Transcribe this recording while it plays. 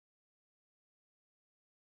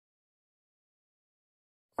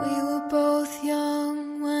We were both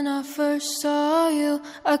young when I first saw you.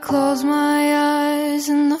 I close my eyes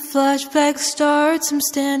and the flashback starts. I'm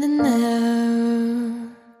standing there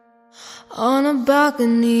on a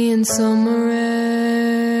balcony in summer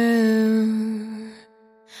air.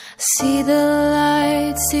 See the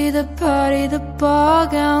lights, see the party, the ball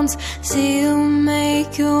gowns. See you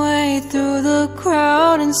make your way through the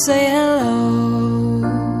crowd and say hello.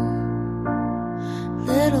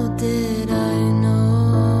 Little did I know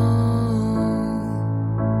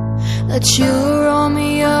that you were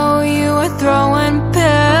Romeo, you were throwing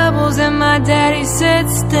pebbles. And my daddy said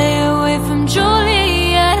stay away from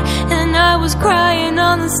Juliet. And I was crying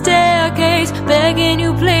on the staircase, begging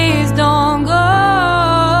you please don't go.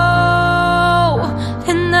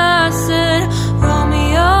 And I said,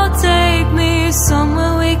 Romeo, take me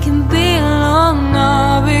somewhere we can be alone.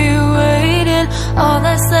 I'll be waiting, all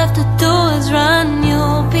that's left to do is run.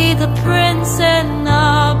 You'll be the prince and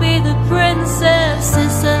I'll be the princess.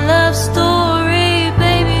 It's a love story,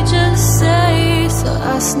 baby, just say. So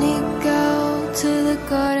I sneak out to the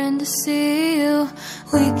garden to see you.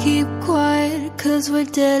 We keep quiet cause we're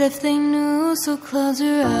dead if they knew. So close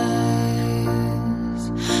your eyes,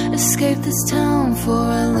 escape this town for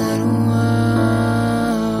a little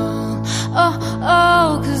while. Oh,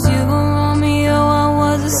 oh, cause you were Romeo, I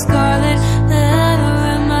was a scarlet letter.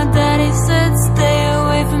 And my daddy said stay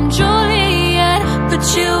away from Juliet. But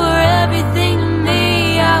you were everything to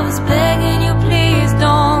me, I was begging you please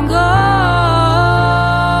don't go.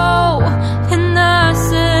 And I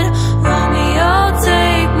said, Romeo,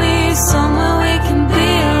 take me somewhere we can be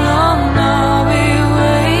alone. I'll be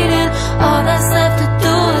waiting, all that's left to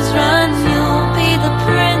do is run. You'll be the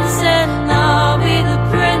prince and I'll be the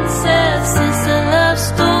princess. It's a love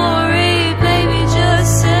story, baby,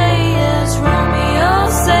 just say yes. Romeo,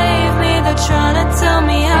 save me, they're trying to tell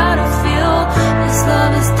me how to feel. This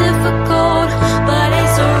love is difficult, but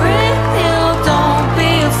it's real. Don't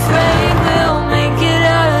be afraid, we'll make it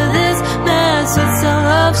out of this mess. It's a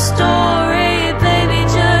love story, baby,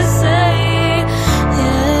 just say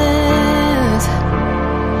yes.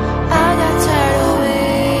 I got tired of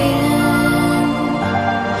waiting,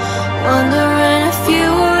 wondering if you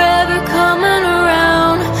were ever coming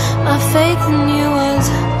around. My faith in you was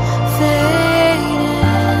fading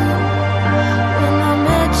when I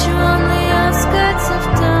met you on the outskirts of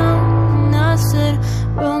town. And I said,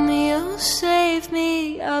 Romeo, save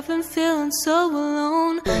me, I've been feeling so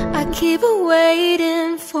alone. I keep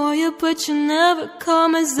waiting for you, but you never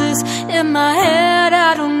come. Is this in my head?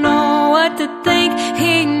 I don't know what to think.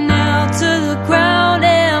 He knows